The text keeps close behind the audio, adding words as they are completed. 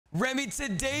Remi,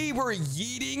 today we're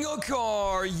yeeting a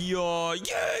car. Yeah, yeet!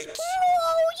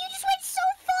 Whoa, you just went so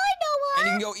far, Noah. And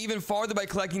you can go even farther by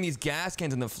collecting these gas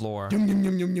cans on the floor. Yum, yum,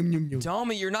 yum, yum, yum, yum, yum.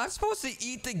 Dummy, you're not supposed to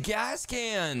eat the gas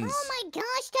cans. Oh my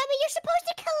gosh, Dummy, you're supposed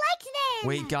to collect them.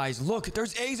 Wait, guys, look,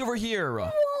 there's eggs over here. Whoa,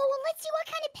 let's see what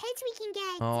kind of pets we can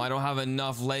get. Oh, I don't have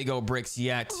enough Lego bricks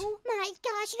yet. Oh my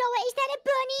gosh, Noah, is that a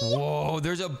bunny? Whoa,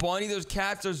 there's a bunny, there's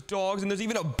cats, there's dogs, and there's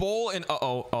even a bull, and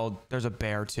oh, there's a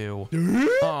bear too.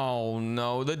 Oh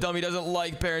no, the dummy doesn't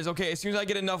like bears. Okay, as soon as I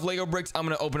get enough Lego bricks, I'm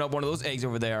gonna open up one of those eggs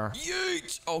over there.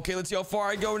 Yeet! Okay, let's see how far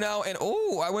I go now, and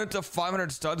oh, I went up to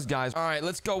 500 studs, guys. All right,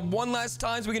 let's go one last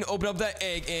time so we can open up that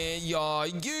egg, and yeah,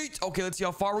 yeet! Okay, let's see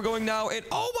how far we're going now, and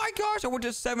oh my gosh, I went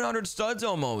to 700 studs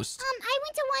almost. I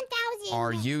went to 1,000.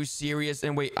 Are you serious?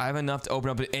 And wait, I have enough to open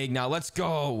up an egg now. Let's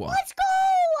go. Let's go.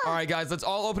 All right, guys, let's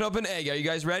all open up an egg. Are you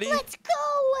guys ready? Let's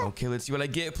go. Okay, let's see what I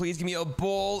get. Please give me a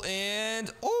bowl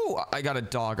and... Oh, I got a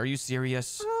dog. Are you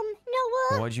serious?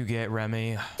 Noah. What'd you get,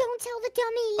 Remi? Don't tell the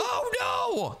dummy. Oh,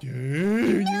 no!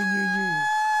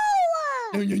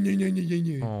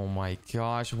 Oh, my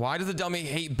gosh. Why does the dummy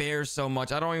hate bears so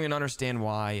much? I don't even understand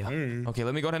why. Okay,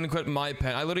 let me go ahead and quit my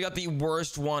pet. I literally got the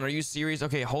worst one. Are you serious?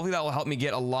 Okay, hopefully that will help me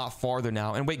get a lot farther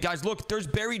now. And wait, guys, look. There's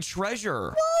buried treasure.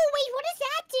 Whoa, wait, what does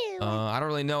that do? I don't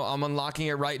really know. I'm unlocking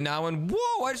it right now. And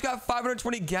whoa, I just got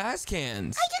 520 gas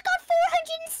cans. I just got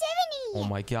 470. Oh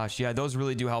my gosh, yeah, those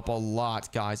really do help a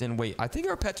lot, guys. And wait, I think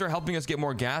our pets are helping us get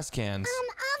more gas cans.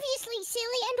 Obviously, silly.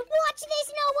 And watch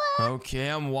this, Noah. Okay,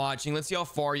 I'm watching. Let's see how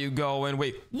far you go. And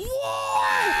wait,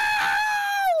 whoa!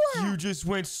 You just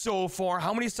went so far.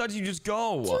 How many studs did you just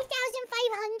go? 2,500.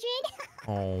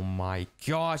 Oh my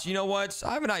gosh. You know what?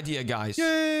 I have an idea, guys.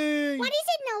 Yay! What is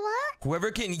it, Noah?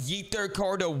 Whoever can yeet their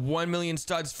car to 1 million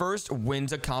studs first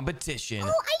wins a competition. Oh,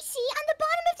 I see. On the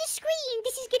bottom of the screen.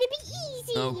 This is going to be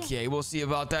easy. Okay, we'll see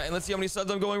about that. And let's see how many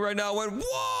studs I'm going right now. And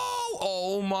whoa!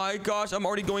 Oh my gosh, I'm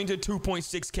already going to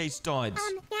 2.6k studs.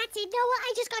 That's it, Noah.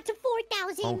 I just got to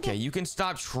 4,000. Okay, you can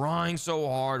stop trying so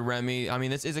hard, Remi. I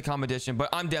mean, this is a competition, but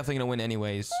I'm definitely gonna win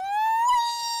anyways.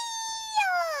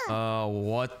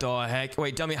 What the heck?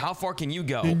 Wait, dummy, how far can you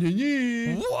go?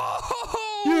 Whoa!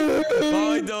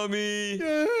 Bye, dummy.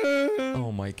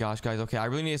 Oh my gosh, guys. Okay, I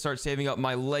really need to start saving up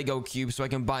my Lego cubes so I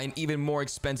can buy an even more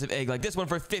expensive egg like this one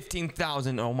for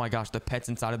 15,000. Oh my gosh, the pets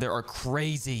inside of there are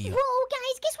crazy. Whoa,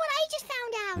 guys, guess what I just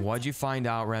found out? What'd you find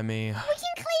out, Remi? We can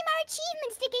claim our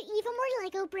achievements to get even more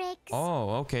Lego bricks.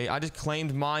 Oh, okay. I just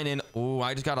claimed mine and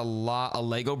I just got a lot of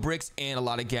Lego bricks and a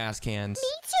lot of gas cans. Me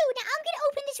too. Now I'm gonna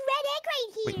open this red egg right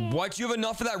here. Wait, what? You have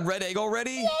enough for that red egg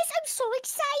already? Yes, I'm so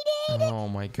excited. Oh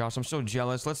my gosh, I'm so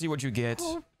jealous. Let's see what you get.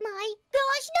 Oh my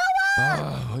gosh,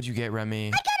 Noah! What'd you get, Remi?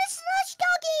 I got a slush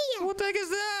doggy. What the heck is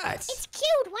that? It's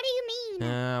cute. What do you mean?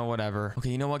 Whatever. Okay,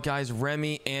 you know what, guys?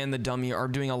 Remi and the dummy are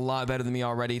doing a lot better than me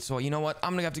already. So, you know what?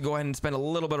 I'm gonna have to go ahead and spend a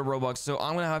little bit of Robux. So,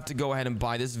 I'm gonna have to go ahead and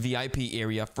buy this VIP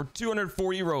area for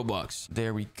 240 Robux.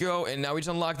 There we go. And now we just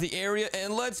unlock the area.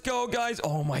 And let's go, guys.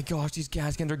 Oh my gosh, these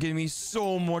gas cans are giving me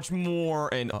so much more.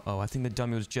 And, I think the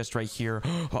dummy was just right here.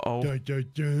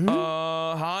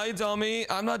 Hi, dummy.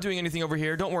 I'm not doing anything over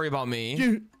here. Don't worry about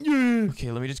me.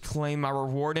 Okay, let me just claim my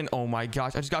reward. And, oh my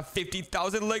gosh, I just got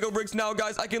 50,000 Lego bricks now,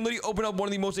 guys. I can literally open up one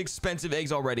of the most expensive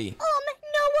eggs already.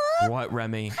 Noah? What,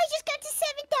 Remi? I just got to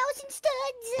 7,000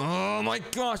 studs. Oh my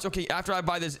gosh. Okay, after I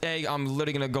buy this egg, I'm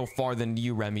literally gonna go farther than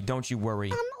you, Remi. Don't you worry.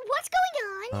 What's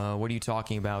going on? What are you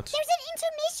talking about? There's an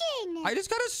intermission. I just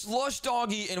got a slush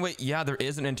doggy. And wait, yeah, there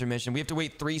is an intermission. We have to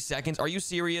wait 3 seconds. Are you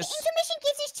serious? The intermission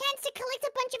gives us a chance to collect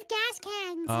a bunch of gas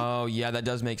cans. Oh, yeah, that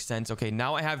does make sense. Okay,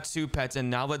 now I have 2 pets, and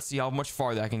now let's see how much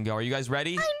farther I can go. Are you guys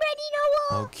ready? I'm ready,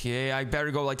 Noah. Okay, I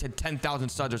better go like to 10,000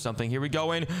 studs or something. Here we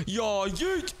go in. Yeah,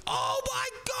 yeet. Oh my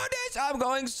goodness, I'm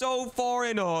going so far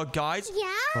in. Guys.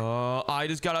 Yeah? I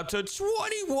just got up to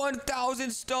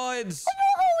 21,000 studs.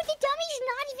 Oh, the dummy's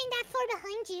not even that far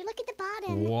behind you. Look at the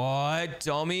bottom. What,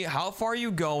 dummy? How far are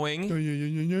you going?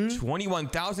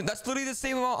 21,000? That's literally the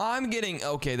same amount I'm getting.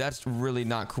 Okay, that's really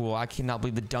not cool. I cannot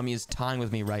believe the dummy is tying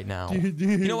with me right now.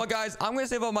 You know what, guys? I'm going to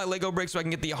save up my Lego bricks so I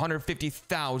can get the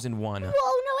 150,000 one. Whoa,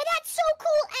 Noah, that's so cool.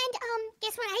 And,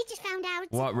 guess what I just found out?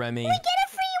 What, Remi? We get a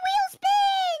free wheel spin.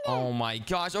 Oh my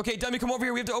gosh. Okay, dummy, come over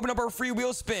here. We have to open up our free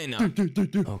wheel spin.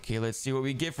 Okay, let's see what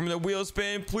we get from the wheel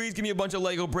spin. Please give me a bunch of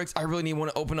Lego bricks. I really need one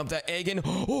to open up that egg. And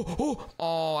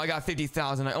oh, I got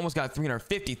 50,000. I almost got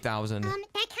 350,000. That kind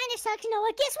of sucks,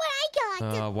 Noah. Guess what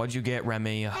I got? What'd you get,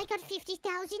 Remi? I got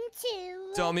 50,000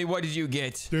 too. Tell me, what did you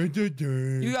get?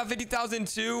 You got 50,000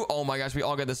 too? Oh my gosh, we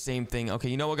all got the same thing. Okay,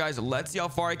 you know what, guys? Let's see how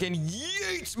far I can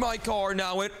yeet my car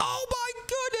now. And oh my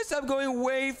goodness, I'm going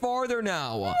way farther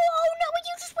now. Oh, Noah,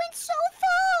 you just went so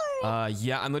far.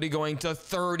 Yeah, I'm literally going to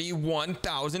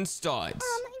 31,000 studs.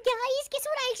 Guys, guess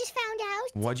what I just found out?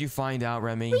 What'd you find out,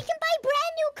 Remi? We can buy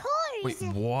brand new cars. Wait,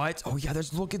 what? Oh, yeah,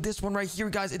 look at this one right here,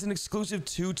 guys. It's an exclusive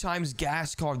 2x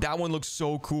gas car. That one looks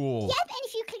so cool. Yep, and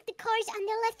if you click the cars on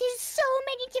the left, there's so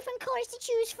many different cars to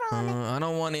choose from. I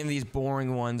don't want any of these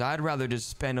boring ones. I'd rather just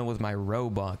spend it with my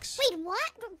Robux. Wait, what?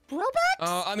 Robux?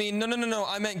 I mean, no.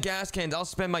 I meant gas cans. I'll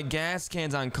spend my gas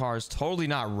cans on cars. Totally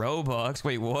not Robux.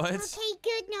 Wait, what? Okay,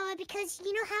 good, Noah, because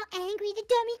you know how angry the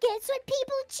dummy gets when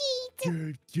people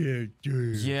cheat.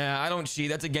 Yeah, I don't cheat.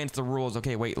 That's against the rules.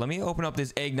 Okay, wait. Let me open up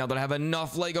this egg now that I have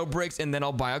enough Lego bricks, and then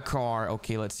I'll buy a car.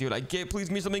 Okay, let's see what I get. Please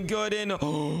give me something good. And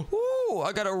ooh,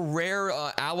 I got a rare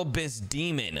Alibis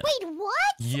demon. Wait, what?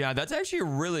 Yeah, that's actually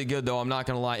really good, though. I'm not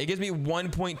gonna lie. It gives me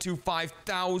 1.25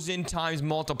 thousand times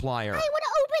multiplier. I want to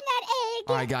open that egg.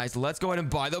 All right, guys, let's go ahead and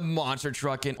buy the monster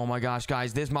truck. And oh my gosh,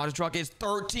 guys, this monster truck is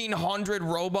 1,300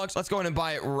 Robux. Let's go ahead and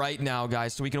buy it right now,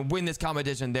 guys, so we can win this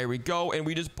competition. There we go. And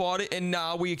we just bought it, and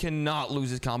now we cannot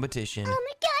lose this competition. Guys,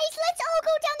 let's all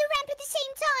go down the ramp at the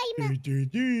same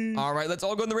time. All right, let's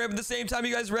all go on the ramp at the same time.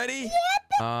 You guys ready?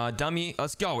 Yep. Dummy,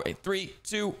 let's go. 3,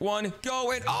 2, 1,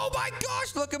 go. And oh my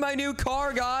gosh, look at my new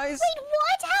car, guys. Wait,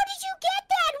 what? How did you get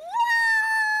that?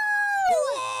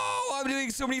 Whoa! I'm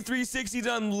doing so many 360s.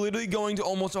 I'm literally going to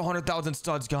almost 100,000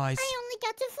 studs, guys. I only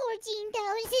got to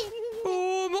 14,000.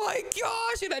 Oh my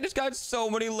gosh, and I just got so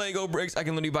many Lego bricks. I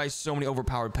can literally buy so many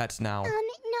overpowered pets now.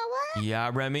 Noah?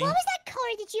 Yeah, Remi? What was that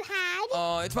car that you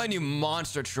had? It's my new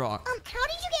monster truck. How did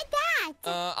you get that?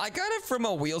 I got it from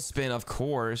a wheel spin, of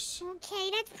course.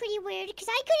 Okay, that's pretty weird, because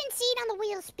I couldn't see it on the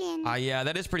wheel spin. Yeah,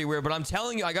 that is pretty weird, but I'm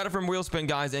telling you, I got it from wheel spin,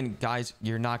 guys, and guys,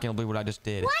 you're not gonna believe what I just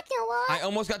did. What, Noah? I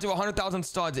almost got to 100,000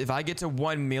 studs. If I get to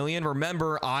 1 million,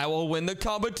 remember, I will win the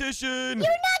competition. You're not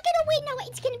gonna win, Noah.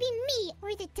 It's gonna be me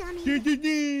or the dummy.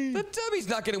 The dummy's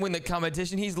not gonna win the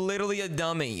competition. He's literally a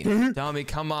dummy. Dummy,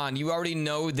 come on. You already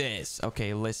know this.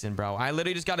 Okay, listen, bro. I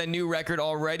literally just got a new record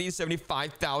already,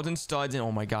 75,000 studs. And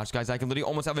oh my gosh, guys, I can literally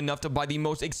almost have enough to buy the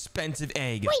most expensive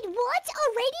egg. Wait, what?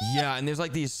 Already? Yeah, and there's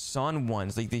like these sun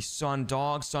ones, like these sun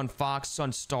dogs, sun fox,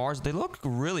 sun stars. They look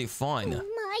really fun. Oh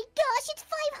my gosh, it's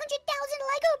 500,000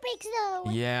 Lego bricks,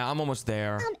 though. Yeah, I'm almost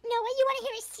there. Noah, you want to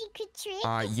hear a secret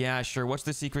trick? Yeah, sure. What's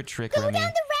the secret trick, Go Remi? down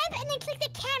the ramp and then click the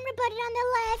camera button on the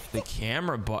left. The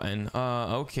camera button?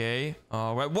 Okay.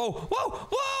 All right. Whoa, whoa,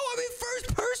 whoa! I'm in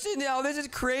first person now. This is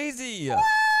crazy. Whoa!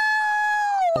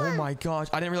 Oh my gosh.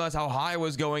 I didn't realize how high I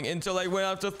was going until I went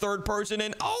up to third person.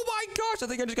 And oh my gosh, I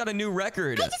think I just got a new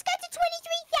record. I just got to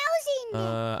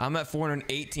 23,000. I'm at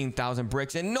 418,000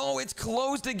 bricks. And no, it's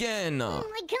closed again. Oh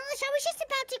my gosh, I was just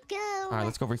about to go. All right,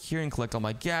 let's go over here and collect all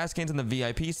my gas cans in the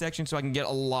VIP section so I can get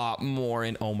a lot more.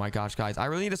 And oh my gosh, guys, I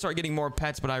really need to start getting more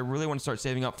pets, but I really want to start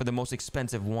saving up for the most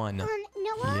expensive one. Noah?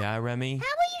 Yeah, Remi? How are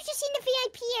you just in the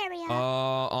VIP area?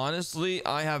 Honestly,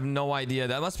 I have no idea.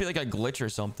 That must be like a glitch or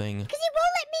something. Because it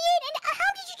won't let me in, and how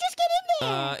did you just get in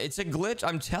there? It's a glitch.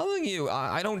 I'm telling you,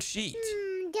 I don't cheat.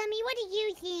 Dummy, what do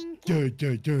you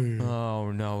think?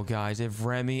 Oh no, guys. If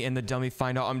Remi and the dummy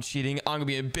find out I'm cheating, I'm gonna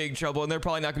be in big trouble, and they're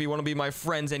probably not gonna want to be my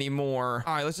friends anymore.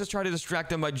 All right, let's just try to distract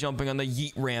them by jumping on the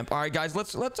yeet ramp. All right, guys,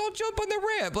 let's all jump on the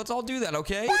ramp. Let's all do that,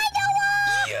 okay? Bye,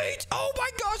 Noah! Yeet! Oh my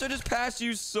gosh, I just passed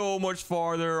you so much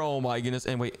farther. Oh my goodness.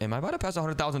 And wait, am I about to pass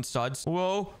 100,000 studs?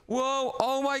 Whoa, whoa.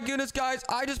 Oh my goodness, guys.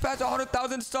 I just passed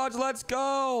 100,000 studs. Let's go.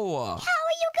 How are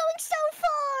you going so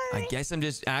far? I guess I'm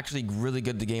just actually really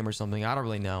good at the game or something. I don't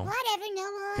really know. Whatever,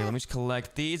 Noah. Okay, let me just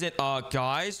collect these. And,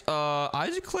 guys, I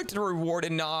just collected a reward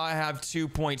and now I have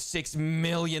 2.6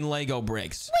 million Lego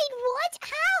bricks. Wait, what?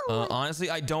 How? Honestly,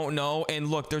 I don't know. And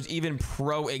look, there's even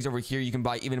pro eggs over here. You can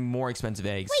buy even more expensive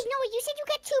eggs. Wait, Noah, you said you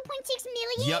got 2.6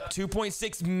 million? Yep,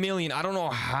 2.6 million. I don't know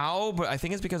how, but I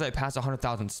think it's because I passed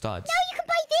 100,000 studs. Now you can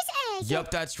buy this egg.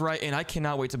 Yep, that's right. And I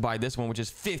cannot wait to buy this one, which is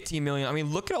 15 million. I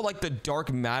mean, look at all like the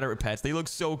dark matter pets. They look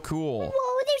so cool.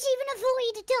 Whoa, there's even a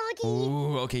void doggy.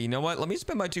 Ooh, okay, you know what? Let me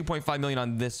spend my 2.5 million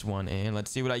on this one. And let's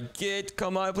see what I get.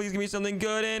 Come on, please give me something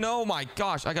good. And oh my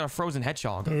gosh, I got a frozen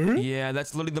hedgehog. Yeah,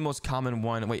 that's literally the most common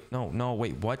one. Wait, no,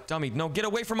 wait, what? Dummy, no, get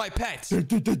away from my pet.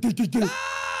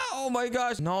 Oh my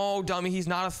gosh. No, Dummy, he's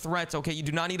not a threat. Okay, you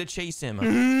do not need to chase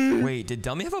him. Wait, did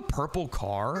Dummy have a purple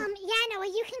car? Yeah, Noah,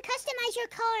 you can customize your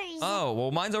cars. Oh,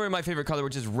 well, mine's already my favorite color,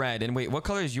 which is red. And wait, what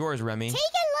color is yours, Remi? Take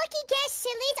a lucky guess,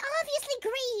 silly. It's obviously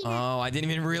green. Oh, I didn't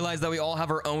even realize that we all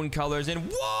have our own colors.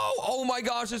 And whoa, oh my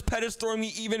gosh, this pet is throwing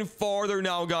me even farther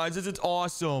now, guys. This is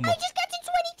awesome. I just got to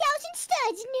 20,000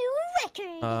 studs. New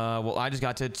record. Well, I just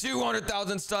got to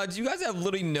 200,000 studs. You guys have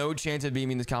literally no chance of beating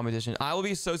me in this competition. I will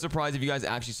be so surprised if you guys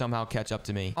actually somehow catch up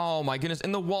to me. Oh my goodness,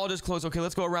 and the wall just closed. Okay,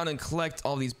 let's go around and collect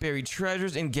all these buried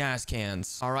treasures and gas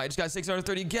cans. All right, just got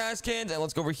 630 gas cans, and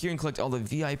let's go over here and collect all the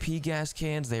VIP gas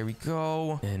cans. There we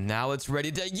go. And now it's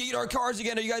ready to yeet our cars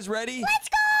again. Are you guys ready? Let's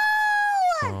go!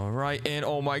 All right, and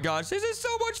oh my gosh, this is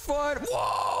so much fun.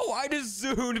 Whoa, I just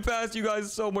zoomed past you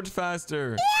guys so much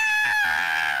faster.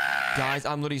 Yeah! Guys,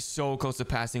 I'm literally so close to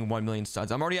passing 1 million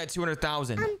studs. I'm already at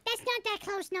 200,000. That's not that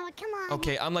close, Noah. Come on.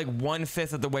 Okay, I'm like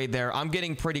 1/5 of the way there. I'm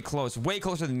getting pretty close. Way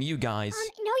closer than you guys.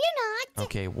 No, you're not.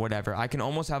 Okay, whatever. I can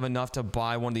almost have enough to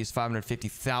buy one of these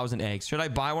 550,000 eggs. Should I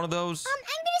buy one of those? I'm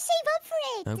gonna save up for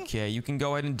it. Okay, you can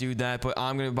go ahead and do that, but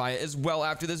I'm gonna buy it as well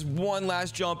after this one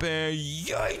last jump and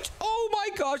yeet! Oh my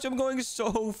gosh, I'm going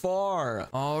so far.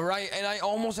 All right, and I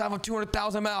almost have a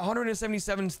 200,000. I'm at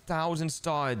 177,000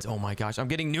 studs. Oh my gosh, I'm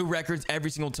getting new records every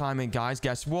single time. And guys,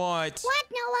 guess what? What,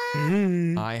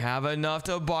 Noah? I have enough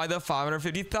to buy the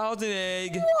 550,000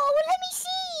 egg. Whoa, let me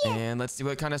see. And let's see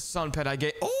what kind of sun pet I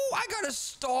get. Oh, I got a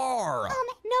star.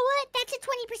 Noah, that's a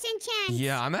 20% chance.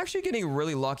 Yeah, I'm actually getting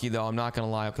really lucky, though. I'm not going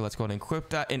to lie. Okay, let's go ahead and equip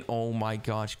that. And oh my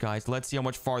gosh, guys, let's see how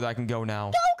much farther I can go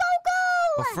now. Go, go,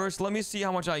 But go. first, let me see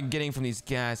how much I'm getting from these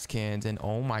gas cans. And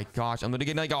oh my gosh, I'm going to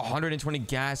get like 120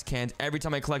 gas cans every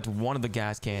time I collect one of the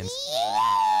gas cans.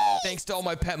 Yay! Thanks to all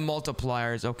my pet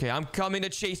multipliers. Okay, I'm coming to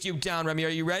chase you down, Remi. Are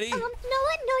you ready? Noah, no, you're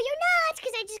not,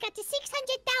 because I just got to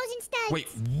 600,000 studs. Wait,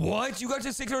 what? You got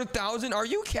to 600,000? Are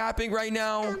you capping right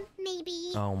now?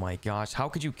 Maybe. Oh my gosh, how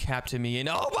could you cap to me? And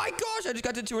oh my gosh, I just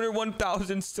got to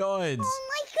 201,000 studs. Oh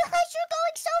my gosh, you're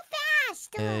going so fast.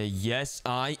 Yes,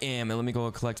 I am. And let me go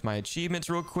and collect my achievements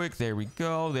real quick. There we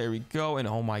go. There we go. And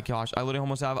oh my gosh, I literally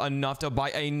almost have enough to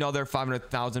buy another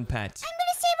 500,000 pets. I'm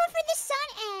gonna save up for the sun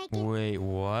egg. Wait,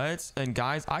 what? And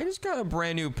guys, I just got a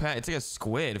brand new pet. It's like a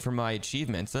squid for my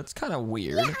achievements. That's kind of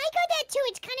weird. Yeah, I got that too.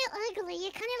 It's kind of ugly.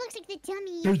 It kind of looks like the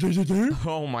dummy.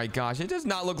 Oh my gosh, it does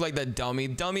not look like the dummy.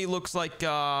 Dummy looks like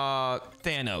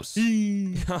Thanos.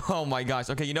 Oh my gosh.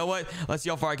 Okay, you know what? Let's see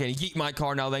how far I can yeet my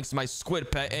car now thanks to my squid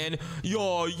pet. And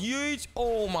yo, yeet.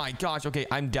 Oh my gosh. Okay,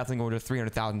 I'm definitely going to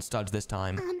 300,000 studs this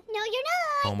time. No, you're not.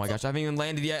 Oh my gosh, I haven't even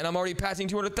landed yet and I'm already passing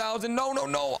 200,000. No, no,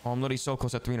 no. Oh, I'm literally so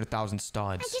close at 300,000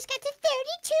 studs. I just got to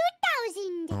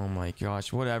 32,000. Oh my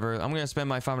gosh, whatever. I'm gonna spend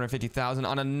my 550,000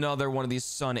 on another one of these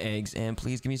sun eggs, and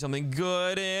please give me something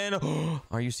good. And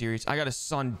are you serious? I got a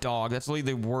sun dog. That's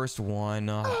literally the worst one.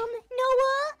 Noah.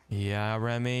 Yeah,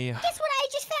 Remi. Guess what I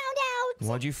just found out?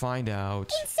 What'd you find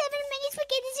out? In 7 minutes, we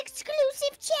get this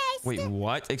exclusive chest. Wait,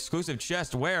 what? Exclusive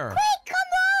chest? Where? Quick, come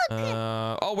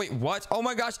look. Oh wait, what? Oh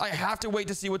my gosh, I have to wait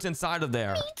to see what's inside of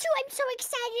there. Me too. I'm so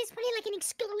excited. It's probably like an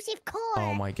exclusive car.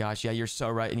 Oh my gosh, yeah, you're so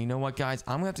right. And you know what, guys?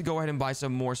 I'm gonna have to go ahead and buy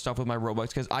some more stuff with my Robux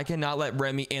because I cannot let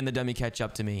Remi and the dummy catch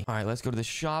up to me. All right, let's go to the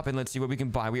shop and let's see what we can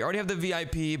buy. We already have the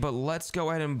VIP, but let's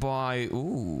go ahead and buy.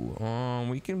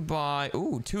 We can buy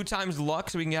 2 times luck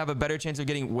so we can have a better chance of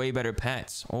getting way better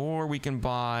pets. Or we can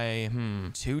buy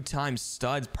 2 times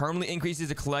studs. Permanently increases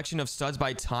the collection of studs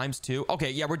by ×2.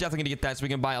 Okay, yeah, we're definitely gonna get that so we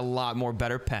can buy a lot more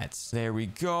better pets. There we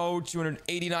go.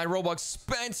 289 Robux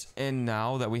spent. And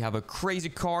now that we have a crazy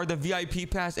car, the VIP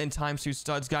pass, and ×2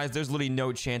 studs, guys, there's literally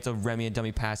no chance of Remi and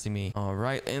dummy passing me. All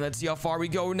right, and let's see how far we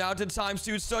go now to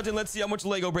 ×2 studs, and let's see how much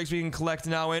Lego bricks we can collect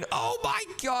now. And oh my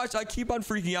gosh, I keep on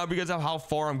freaking out because of how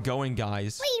far I'm going,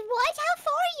 guys. Wait, what? How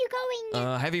far are you going?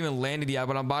 I haven't even landed yet,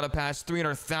 but I'm about to pass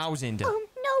 300,000. No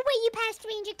way you passed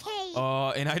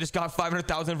 300K. And I just got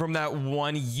 500,000 from that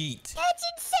one yeet. That's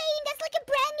insane. That's like a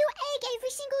brand new egg every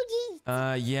single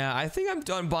yeet. Yeah, I think I'm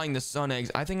done buying the sun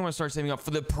eggs. I think I'm gonna start saving up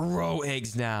for the pro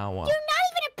eggs now. You're not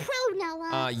even a pro,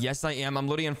 Noah. Yes, I am. I'm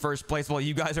literally in first place while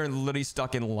you guys are literally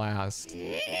stuck in last.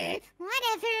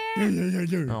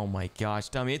 Whatever. Oh my gosh,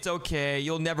 dummy. It's okay.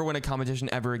 You'll never win a competition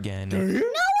ever again. Noah!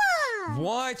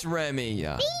 What, Remi? Be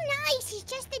nice. He's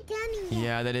just a dummy.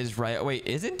 Yeah, that is right. Wait,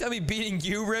 isn't dummy beating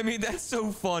you, Remi? That's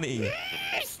so funny.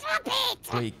 Stop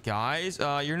it. Wait, guys,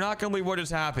 you're not gonna believe what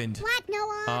just happened. What,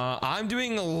 Noah? I'm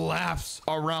doing laps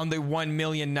around the 1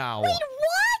 million now. Wait, what?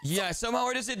 Yeah, somehow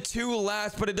I just did 2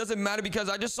 laps, but it doesn't matter because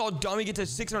I just saw dummy get to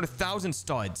 600,000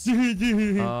 studs.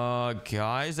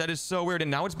 Guys, that is so weird. And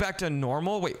now it's back to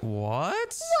normal. Wait, what?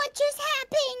 What just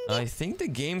happened? I think the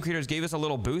game creators gave us a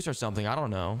little boost or something. I don't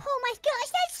know. Oh my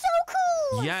gosh, that's so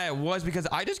cool. Yeah, it was because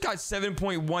I just got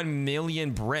 7.1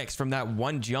 million bricks from that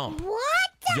one jump. What?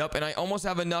 Yup, and I almost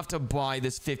have enough to buy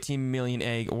this 15 million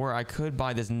egg, or I could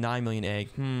buy this 9 million egg.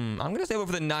 I'm gonna save up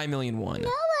for the 9 million one.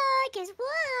 Noah, guess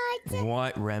what?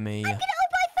 What, Remi? I'm gonna open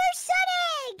my first sun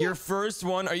egg. Your first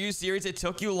one? Are you serious? It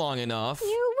took you long enough. Here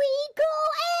we go,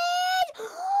 and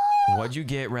What'd you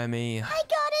get, Remi? I got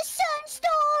a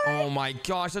sunstorm. Oh my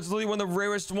gosh, that's literally one of the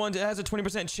rarest ones. It has a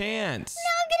 20% chance.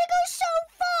 Now I'm gonna go so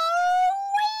far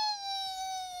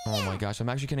away. Oh my gosh, I'm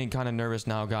actually getting kind of nervous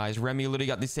now, guys. Remi literally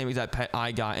got the same exact pet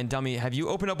I got. And Dummy, have you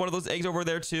opened up one of those eggs over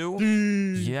there too?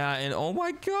 Yeah, and oh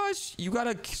my gosh, you got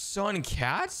a son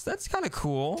cats? That's kind of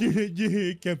cool.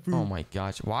 Cat food. Oh my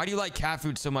gosh, why do you like cat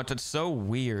food so much? That's so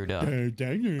weird. Okay,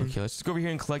 let's just go over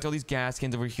here and collect all these gas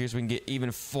cans over here so we can get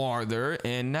even farther.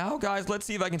 And now, guys, let's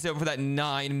see if I can save up for that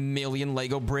 9 million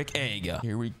Lego brick egg.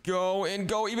 Here we go, and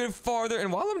go even farther.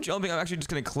 And while I'm jumping, I'm actually just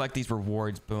gonna collect these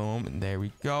rewards. Boom, and there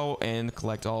we go, and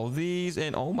collect all these.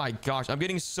 And oh my gosh, I'm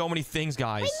getting so many things,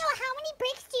 guys. Wait, Noah, how many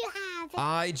bricks do you have?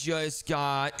 I just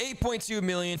got 8.2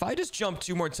 million. If I just jump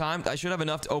 2 more times, I should have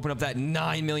enough to open up that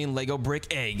 9 million Lego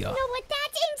brick egg. Noah,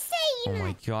 that's insane. Oh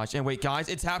my gosh. And wait, guys,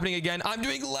 it's happening again. I'm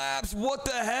doing laps. What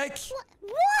the heck?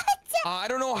 What? I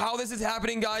don't know how this is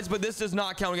happening, guys, but this does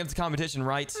not count against the competition,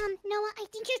 right? Noah, I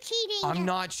think you're cheating. I'm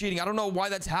not cheating. I don't know why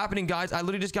that's happening, guys. I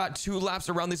literally just got 2 laps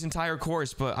around this entire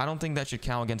course, but I don't think that should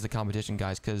count against the competition,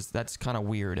 guys, because that's kind of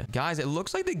weird. Guys, it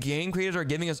looks like the game creators are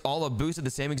giving us all a boost at the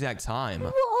same exact time. Whoa,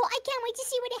 I can't wait to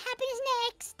see what happens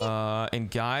next. And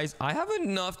guys, I have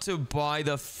enough to buy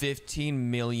the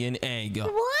 15 million egg. What?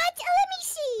 Let me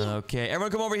see. Okay,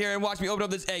 everyone come over here and watch me open up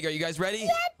this egg. Are you guys ready?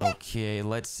 Yep. Okay,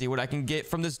 let's see what I can get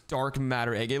from this dark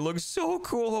matter egg. It looks so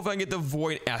cool. Hopefully I can get the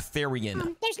void Aetherian.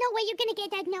 There's no way you're gonna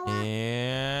get that, Noah.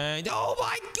 And oh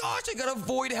my gosh, I got a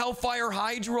void Hellfire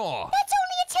Hydra. That's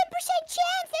only a 10%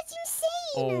 chance. That's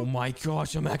insane. Oh my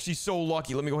gosh, I'm actually so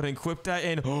lucky. Let me go ahead and equip that.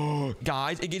 And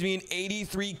guys, it gives me an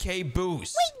 83k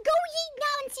boost. Wait, go yeet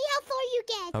now and see how far you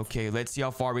get. Okay, let's see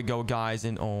how far we go, guys.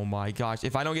 And oh my gosh,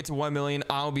 if I don't get to 1 million,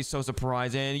 I'll be so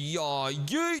surprised. And yeah,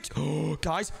 yeet.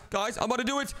 guys, I'm about to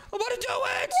do it. I'm about to do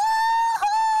it.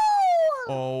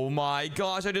 Woohoo! Oh my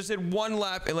gosh, I just did 1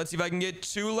 lap. And let's see if I can get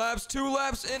 2 laps.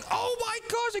 And oh my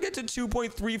gosh, I get to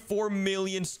 2.34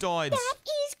 million studs. That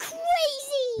is crazy.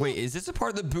 Wait, is this a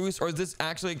part of the boost or is this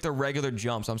actually like the regular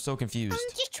jumps? I'm so confused.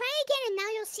 Just try again and now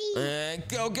you'll see. And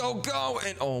go.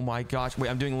 And oh my gosh. Wait,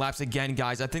 I'm doing laps again,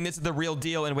 guys. I think this is the real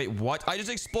deal. And wait, what? I just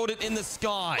exploded in the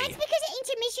sky. That's because the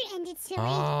intermission ended, silly.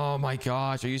 Oh my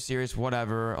gosh. Are you serious?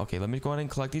 Whatever. Okay, let me go ahead and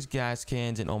collect these gas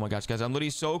cans. And oh my gosh, guys, I'm literally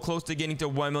so close to getting to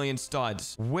 1 million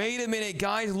studs. Wait a minute,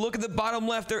 guys. Look at the bottom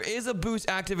left. There is a boost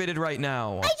activated right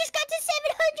now. I just got to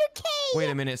 700k. Wait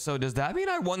a minute. So does that mean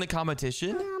I won the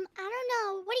competition? I don't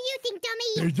know. What do you think,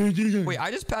 dummy? Wait, I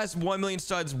just passed 1 million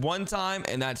studs 1 time,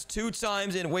 and that's 2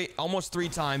 times, and wait, almost 3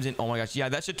 times, and oh my gosh, yeah,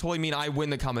 that should totally mean I win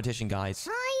the competition, guys.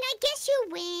 Fine, I guess you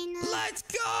win. Let's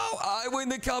go! I win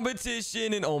the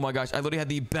competition, and oh my gosh, I literally had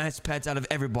the best pets out of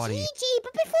everybody. GG,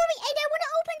 but before we end, I want to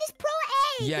open this pro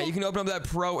egg. Yeah, you can open up that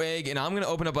pro egg, and I'm gonna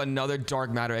open up another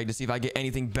dark matter egg to see if I get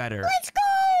anything better. Let's go!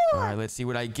 All right, let's see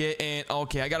what I get, and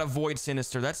okay, I got a void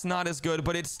sinister. That's not as good,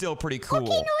 but it's still pretty cool. Okay,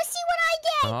 Noah, see what I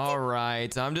get. All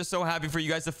right, I'm just so happy for you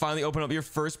guys to finally open up your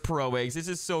first pro eggs. This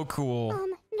is so cool.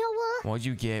 Noah. What'd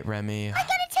you get, Remi? I got a 10%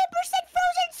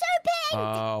 frozen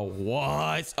serpent.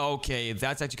 What? Okay,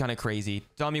 that's actually kind of crazy.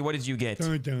 Dummy, what did you get?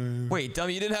 Wait,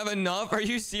 Dummy, you didn't have enough? Are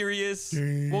you serious?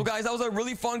 Well, guys, that was a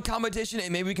really fun competition,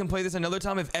 and maybe we can play this another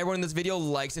time if everyone in this video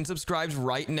likes and subscribes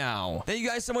right now. Thank you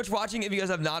guys so much for watching. If you guys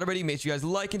have not already, make sure you guys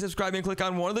like and subscribe and click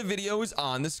on one of the videos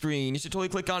on the screen. You should totally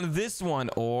click on this one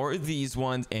or these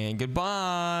ones, and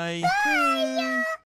goodbye. Bye.